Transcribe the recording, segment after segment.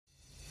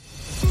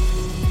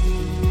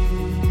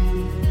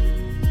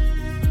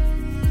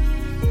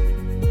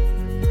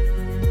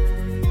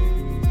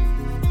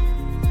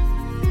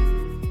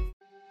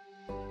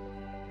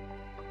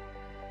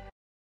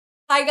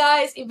Hi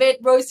guys, Yvette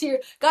Rose here.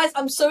 Guys,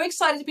 I'm so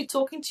excited to be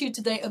talking to you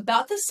today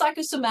about the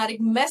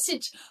psychosomatic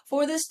message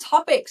for this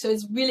topic. So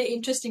it's really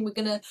interesting.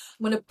 I'm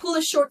gonna pull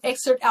a short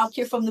excerpt out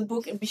here from the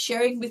book and be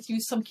sharing with you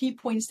some key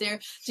points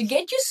there to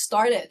get you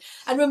started.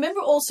 And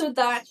remember also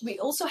that we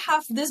also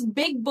have this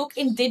big book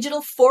in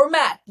digital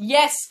format.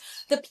 Yes,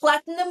 the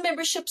Platinum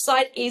membership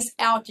site is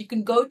out. You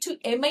can go to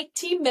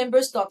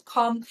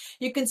matmembers.com.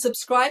 You can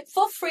subscribe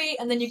for free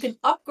and then you can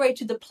upgrade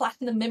to the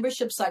Platinum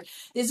membership site.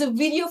 There's a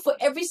video for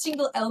every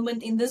single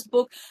element in this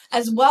book,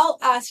 as well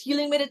as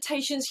healing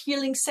meditations,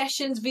 healing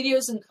sessions,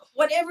 videos, and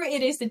whatever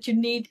it is that you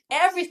need.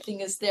 Everything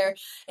is there.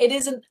 It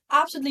is an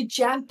absolutely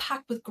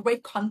jam-packed with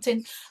great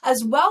content,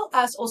 as well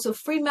as also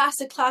free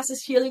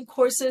masterclasses, healing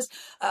courses,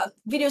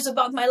 videos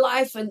about my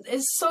life, and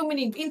there's so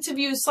many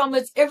interviews,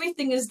 summits.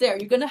 Everything is there.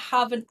 You're gonna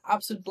have an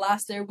absolute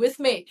blast there with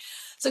me.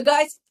 So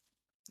guys,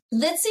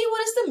 let's see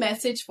what is the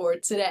message for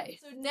today.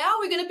 So now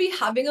we're going to be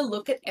having a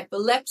look at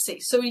epilepsy.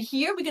 So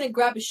here we're going to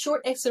grab a short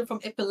excerpt from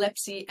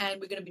epilepsy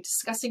and we're going to be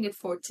discussing it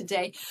for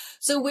today.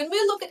 So when we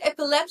look at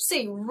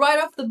epilepsy, right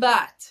off the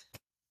bat,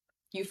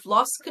 you've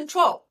lost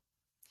control.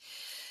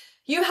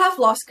 You have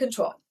lost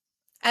control.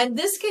 And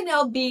this can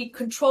now be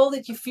control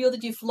that you feel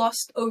that you've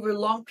lost over a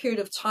long period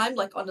of time,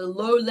 like on a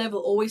low level,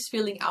 always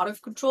feeling out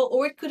of control.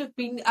 Or it could have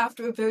been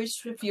after a very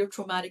severe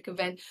traumatic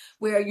event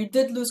where you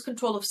did lose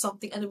control of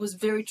something and it was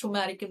very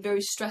traumatic and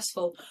very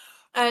stressful.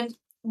 And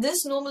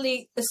this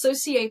normally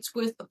associates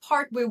with a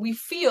part where we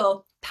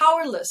feel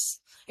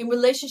powerless in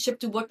relationship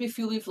to what we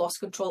feel we've lost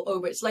control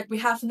over. It's like we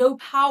have no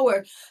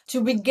power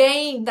to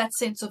regain that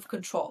sense of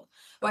control.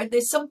 Right?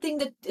 There's something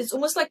that it's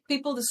almost like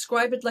people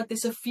describe it like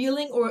there's a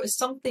feeling or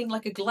something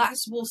like a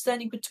glass wall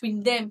standing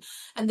between them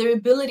and their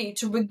ability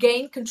to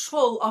regain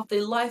control of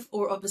their life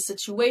or of a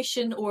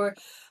situation or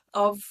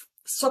of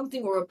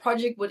something or a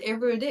project,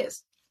 whatever it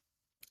is.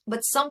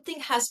 But something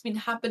has been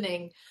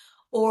happening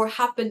or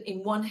happened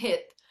in one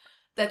hit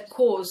that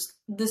caused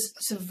this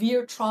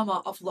severe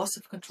trauma of loss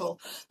of control.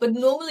 But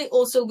normally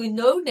also we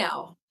know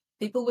now,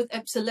 people with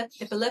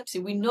epilepsy,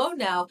 we know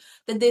now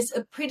that there's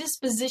a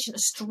predisposition, a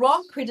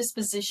strong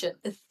predisposition,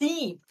 a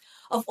theme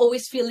of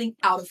always feeling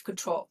out of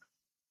control,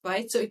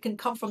 right? So it can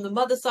come from the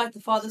mother side, the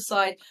father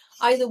side,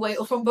 either way,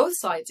 or from both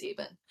sides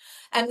even.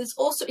 And it's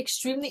also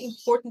extremely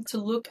important to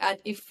look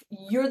at if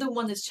you're the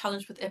one that's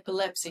challenged with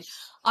epilepsy.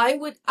 I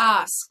would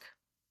ask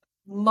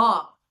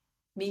mom,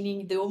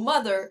 meaning your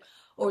mother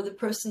or the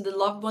person, the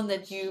loved one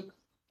that you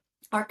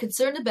are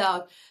concerned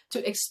about,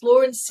 to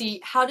explore and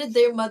see how did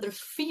their mother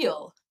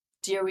feel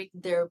during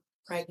their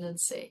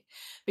pregnancy,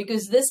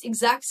 because this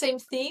exact same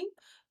theme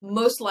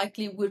most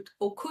likely would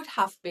or could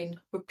have been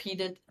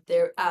repeated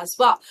there as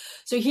well.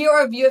 So here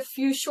are a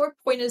few short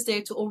pointers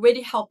there to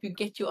already help you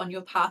get you on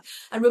your path.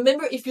 And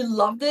remember, if you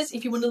love this,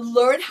 if you want to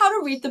learn how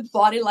to read the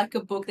body like a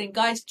book, then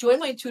guys, join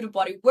my Intuitive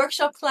Body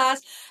workshop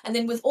class. And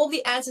then with all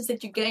the answers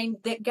that you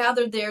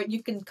gather there,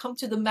 you can come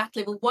to the MAC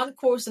Level 1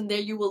 course, and there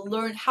you will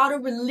learn how to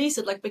release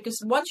it. Like,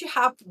 because once you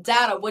have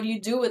data, what do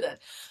you do with it,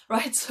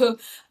 right? So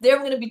there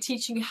I'm going to be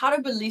teaching you how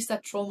to release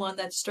that trauma and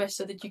that stress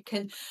so that you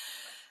can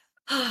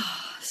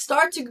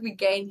start to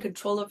regain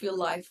control of your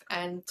life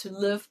and to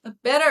live a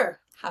better,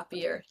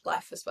 happier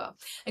life as well.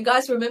 And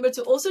guys, remember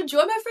to also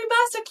join my free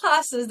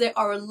masterclasses. They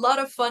are a lot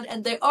of fun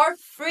and they are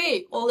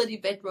free, all at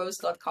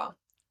YvetteRose.com.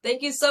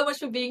 Thank you so much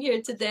for being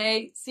here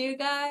today. See you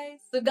guys.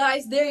 So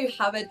guys, there you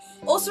have it.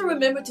 Also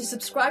remember to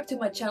subscribe to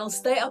my channel,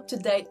 stay up to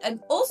date. And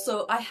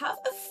also I have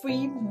a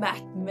free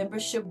MAC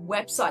membership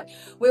website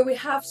where we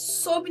have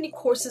so many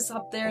courses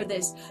up there.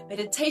 There's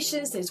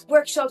meditations, there's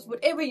workshops,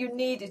 whatever you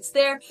need, it's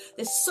there.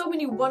 There's so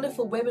many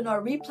wonderful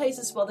webinar replays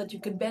as well that you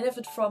can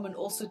benefit from and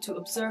also to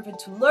observe and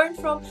to learn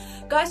from.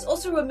 Guys,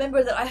 also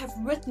remember that I have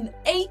written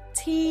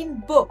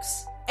 18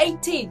 books.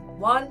 18,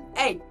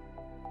 1-8.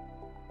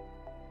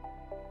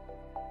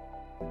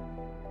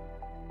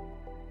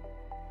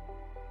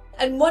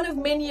 And one of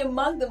many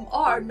among them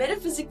are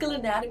metaphysical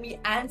anatomy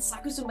and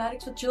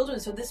psychosomatics for children.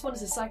 So this one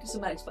is the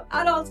psychosomatics for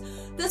adults.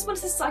 This one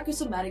is the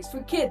psychosomatics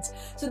for kids.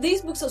 So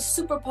these books are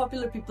super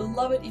popular. People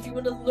love it. If you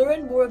want to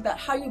learn more about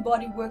how your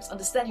body works,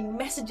 understanding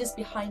messages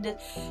behind it,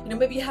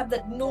 maybe you have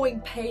that gnawing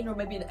pain or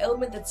maybe an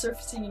ailment that's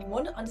surfacing and you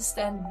want to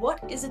understand what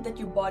is it that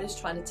your body is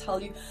trying to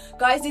tell you.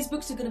 Guys, these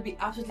books are going to be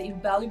absolutely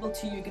invaluable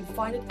to you. You can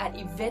find it at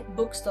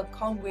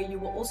YvetteBooks.com, where you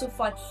will also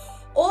find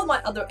all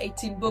my other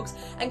 18 books.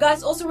 And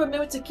guys, also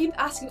remember to keep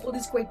asking all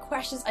these great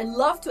questions. I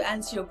love to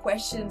answer your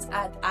questions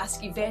at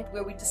Ask Yvette,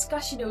 where we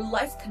discuss,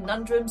 life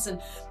conundrums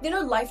and,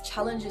 life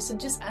challenges,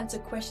 and just answer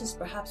questions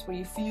perhaps where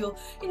you feel,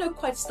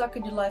 quite stuck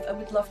in your life. I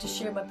would love to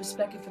share my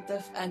perspective with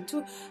this and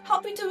to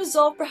help you to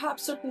resolve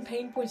perhaps certain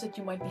pain points that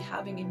you might be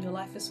having in your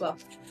life as well.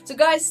 So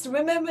guys,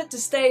 remember to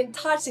stay in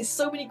touch. There's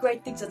so many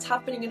great things that's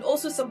happening. And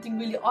also something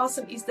really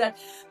awesome is that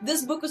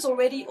this book is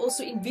already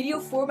also in video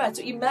format.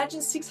 So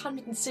imagine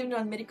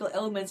 679 medical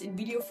elements in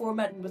video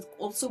format, and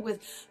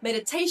with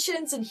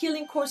meditations and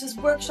healing courses,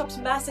 workshops,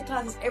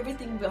 masterclasses,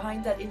 everything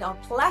behind that in our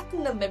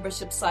Platinum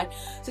membership site.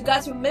 So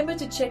guys, remember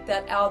to check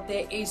that out.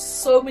 There is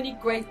so many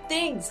great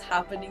things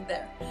happening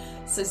there.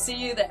 So see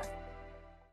you there.